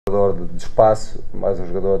jogador de espaço, mais um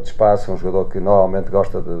jogador de espaço, um jogador que normalmente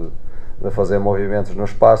gosta de fazer movimentos no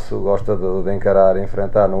espaço, gosta de encarar e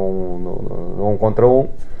enfrentar num contra um,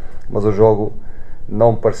 mas o jogo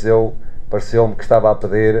não me pareceu-me que estava a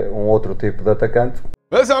pedir um outro tipo de atacante.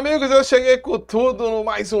 Meus amigos, eu cheguei com tudo no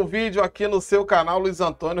mais um vídeo aqui no seu canal Luiz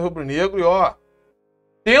Antônio Rubro Negro e ó,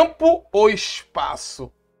 tempo ou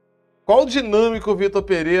espaço? Qual dinâmica o Vítor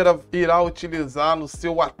Pereira irá utilizar no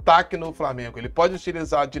seu ataque no Flamengo? Ele pode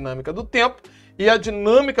utilizar a dinâmica do tempo e a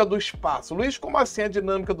dinâmica do espaço. Luiz, como assim a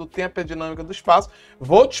dinâmica do tempo e a dinâmica do espaço?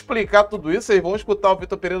 Vou te explicar tudo isso, vocês vão escutar o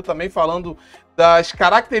Vítor Pereira também falando das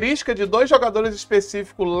características de dois jogadores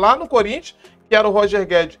específicos lá no Corinthians, que era o Roger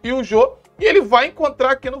Guedes e o Jô, e ele vai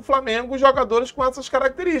encontrar aqui no Flamengo jogadores com essas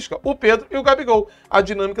características, o Pedro e o Gabigol. A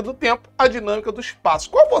dinâmica do tempo, a dinâmica do espaço.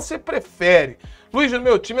 Qual você prefere? Luiz, no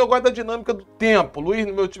meu time eu gosto da dinâmica do tempo. Luiz,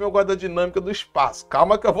 no meu time eu gosto da dinâmica do espaço.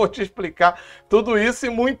 Calma que eu vou te explicar tudo isso e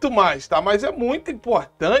muito mais, tá? Mas é muito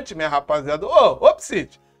importante, minha rapaziada. Ô,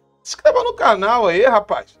 Psite, se inscreva no canal aí,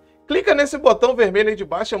 rapaz. Clica nesse botão vermelho aí de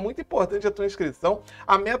baixo, é muito importante a tua inscrição.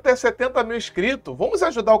 A meta é 70 mil inscritos. Vamos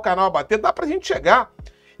ajudar o canal a bater, dá pra gente chegar.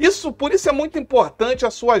 Por isso é muito importante a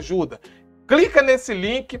sua ajuda. Clica nesse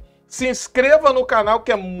link, se inscreva no canal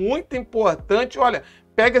que é muito importante. Olha,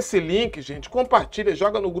 pega esse link, gente, compartilha,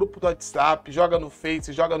 joga no grupo do WhatsApp, joga no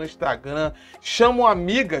Face, joga no Instagram, chama uma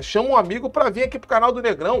amiga, chama um amigo para vir aqui pro canal do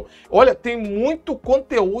Negrão. Olha, tem muito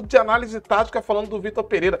conteúdo de análise tática falando do Vítor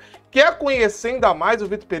Pereira. Quer conhecer ainda mais o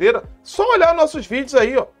Vítor Pereira? Só olhar nossos vídeos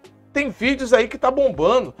aí, ó. Tem vídeos aí que tá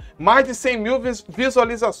bombando, mais de 100 mil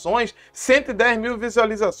visualizações, 110 mil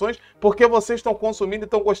visualizações, porque vocês estão consumindo e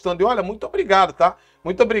estão gostando. E olha, muito obrigado, tá?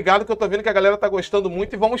 Muito obrigado, que eu tô vendo que a galera tá gostando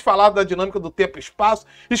muito. E vamos falar da dinâmica do tempo e espaço.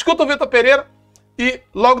 Escuta o Vítor Pereira e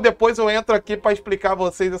logo depois eu entro aqui para explicar a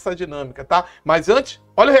vocês essa dinâmica, tá? Mas antes,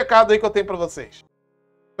 olha o recado aí que eu tenho para vocês.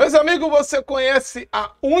 Meus amigos, você conhece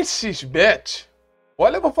a 1xBet?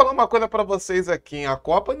 Olha, eu vou falar uma coisa para vocês aqui, hein? A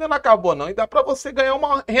Copa ainda não acabou não, e dá para você ganhar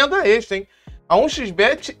uma renda extra, hein? A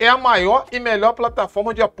 1xBet é a maior e melhor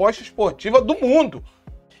plataforma de aposta esportiva do mundo.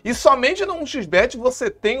 E somente na 1xBet você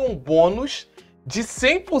tem um bônus de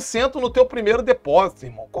 100% no teu primeiro depósito,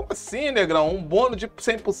 irmão. Como assim, Negrão? Um bônus de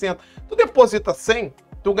 100%. Tu deposita 100,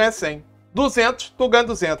 tu ganha 100. 200, tu ganha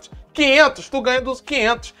 200. 500, tu ganha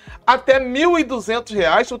 500. Até R$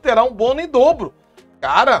 1.200 tu terá um bônus em dobro.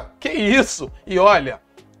 Cara, que isso? E olha,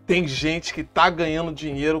 tem gente que tá ganhando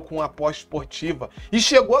dinheiro com aposta esportiva. E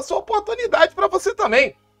chegou a sua oportunidade para você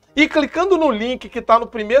também. E clicando no link que está no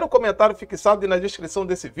primeiro comentário fixado e na descrição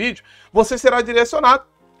desse vídeo, você será direcionado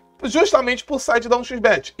justamente para o site da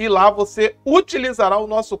 1xBet. E lá você utilizará o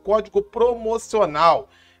nosso código promocional.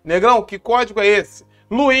 Negrão, que código é esse?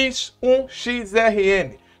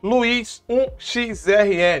 Luiz1xRN.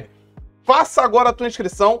 Luiz1xRN. Faça agora a tua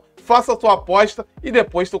inscrição, faça a tua aposta e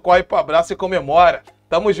depois tu corre pro abraço e comemora.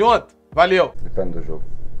 Tamo junto, valeu! Depende do jogo,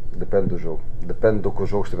 depende do que o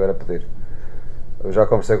jogo estiver a pedir. Eu já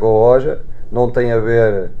conversei com o Roger, não tem a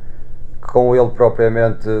ver com ele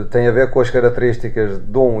propriamente, tem a ver com as características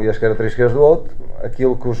de um e as características do outro,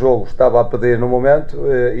 aquilo que o jogo estava a pedir no momento,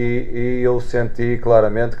 e eu senti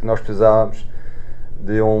claramente que nós precisávamos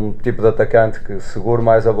de um tipo de atacante que segure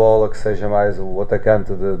mais a bola, que seja mais o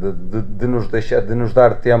atacante de nos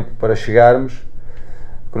dar tempo para chegarmos,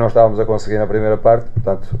 que nós estávamos a conseguir na primeira parte.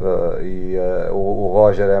 Portanto, o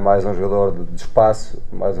Roger é mais um jogador de espaço,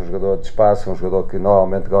 um jogador que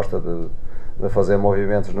normalmente gosta de fazer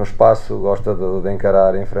movimentos no espaço, gosta de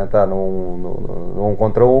encarar e enfrentar num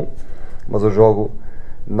contra um, mas o jogo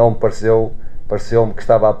não me pareceu-me que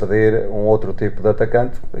estava a pedir um outro tipo de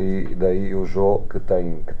atacante, e daí o jogo que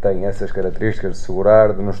tem essas características de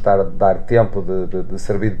segurar, de nos dar tempo de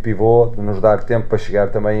servir de pivô, de nos dar tempo para chegar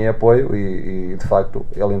também em apoio, e de facto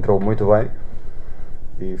ele entrou muito bem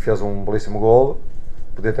e fez um belíssimo golo,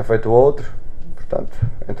 podia ter feito outro, portanto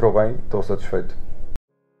entrou bem, estou satisfeito.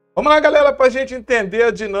 Vamos lá, galera, para a gente entender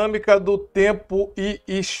a dinâmica do tempo e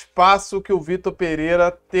espaço que o Vítor Pereira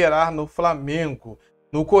terá no Flamengo.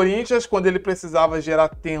 No Corinthians, quando ele precisava gerar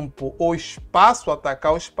tempo ou espaço,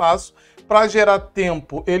 atacar o espaço, para gerar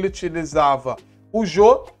tempo ele utilizava o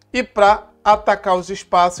Jô e para atacar os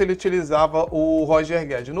espaços ele utilizava o Roger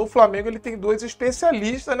Guedes. No Flamengo ele tem dois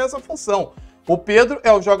especialistas nessa função. O Pedro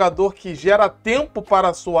é o jogador que gera tempo para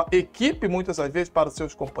a sua equipe, muitas das vezes para os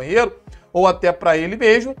seus companheiros ou até para ele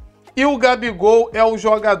mesmo. E o Gabigol é o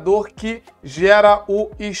jogador que gera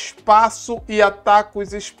o espaço e ataca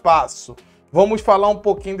os espaços. Vamos falar um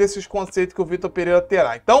pouquinho desses conceitos que o Vítor Pereira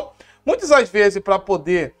terá. Então, muitas das vezes, para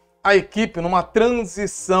poder a equipe, numa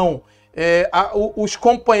transição, os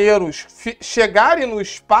companheiros chegarem no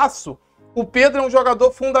espaço, O Pedro é um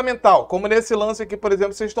jogador fundamental, como nesse lance aqui, por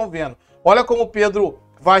exemplo, vocês estão vendo. Olha como o Pedro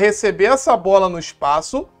vai receber essa bola no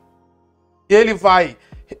espaço, ele vai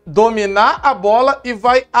dominar a bola e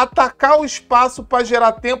vai atacar o espaço para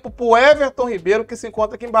gerar tempo para o Everton Ribeiro, que se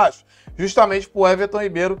encontra aqui embaixo. Justamente para o Everton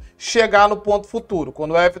Ribeiro chegar no ponto futuro.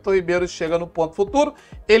 Quando o Everton Ribeiro chega no ponto futuro,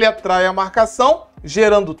 ele atrai a marcação,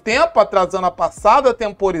 gerando tempo, atrasando a passada,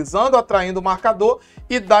 temporizando, atraindo o marcador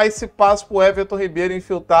e dá esse passo para o Everton Ribeiro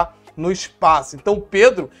infiltrar no espaço. Então o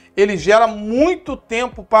Pedro, ele gera muito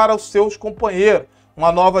tempo para os seus companheiros.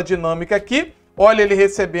 Uma nova dinâmica aqui. Olha ele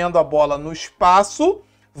recebendo a bola no espaço,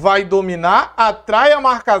 vai dominar, atrai a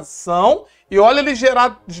marcação e olha ele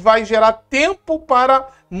vai gerar tempo para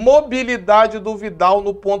mobilidade do Vidal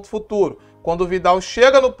no ponto futuro. Quando o Vidal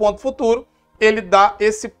chega no ponto futuro, ele dá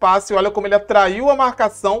esse passe, olha como ele atraiu a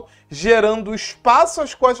marcação, gerando espaço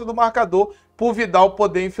às costas do marcador para o Vidal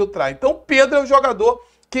poder infiltrar. Então Pedro é o jogador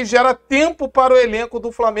que gera tempo para o elenco do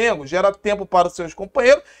Flamengo, gera tempo para os seus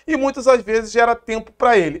companheiros e muitas das vezes gera tempo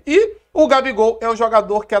para ele. E o Gabigol é o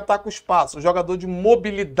jogador que ataca o espaço, o jogador de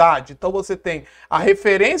mobilidade. Então você tem a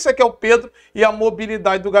referência que é o Pedro e a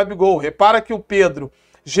mobilidade do Gabigol. Repara que o Pedro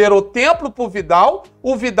gerou tempo para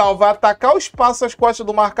o Vidal vai atacar o espaço às costas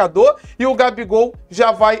do marcador e o Gabigol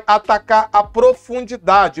já vai atacar a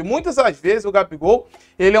profundidade. Muitas das vezes o Gabigol,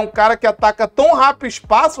 ele é um cara que ataca tão rápido o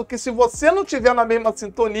espaço que se você não tiver na mesma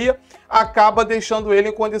sintonia, acaba deixando ele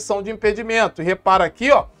em condição de impedimento. E repara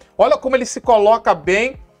aqui, ó, olha como ele se coloca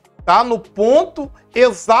bem, tá? No ponto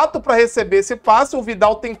exato para receber esse passe, o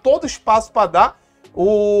Vidal tem todo o espaço para dar,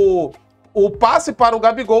 o passe para o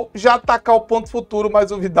Gabigol já atacar o ponto futuro,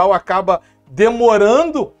 mas o Vidal acaba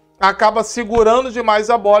demorando, acaba segurando demais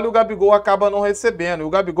a bola e o Gabigol acaba não recebendo. E o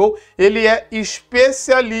Gabigol, ele é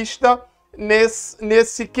especialista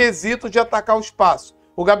nesse quesito de atacar o espaço.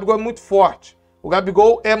 O Gabigol é muito forte. O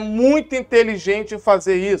Gabigol é muito inteligente em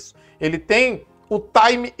fazer isso. Ele tem o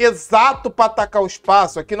time exato para atacar o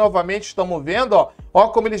espaço. Aqui novamente estamos vendo, ó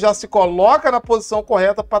como ele já se coloca na posição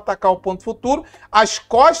correta para atacar o ponto futuro, as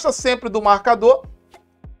costas sempre do marcador,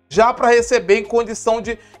 já para receber em condição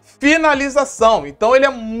de finalização. Então ele é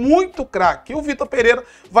muito craque. E o Vítor Pereira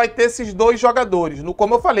vai ter esses dois jogadores.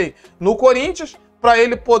 Como eu falei, no Corinthians, para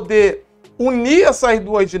ele poder unir essas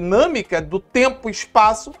duas dinâmicas do tempo e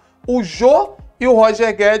espaço, o Jô e o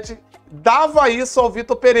Roger Guedes dava isso ao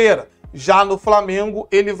Vítor Pereira. Já no Flamengo,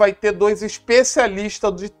 ele vai ter dois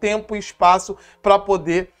especialistas de tempo e espaço para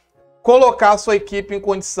poder colocar a sua equipe em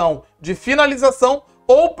condição de finalização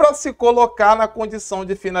ou para se colocar na condição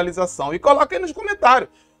de finalização. E coloca aí nos comentários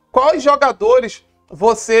quais jogadores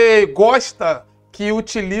você gosta que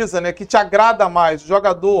utiliza, né, que te agrada mais, o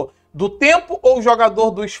jogador do tempo ou o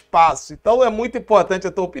jogador do espaço. Então é muito importante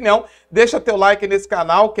a tua opinião. Deixa teu like nesse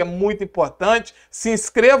canal, que é muito importante. Se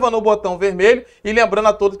inscreva no botão vermelho. E lembrando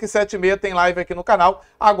a todos que 7h30 tem live aqui no canal.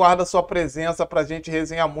 Aguarda a sua presença para a gente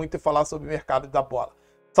resenhar muito e falar sobre o mercado da bola.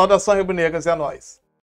 Saudações rubro-negras, é nóis.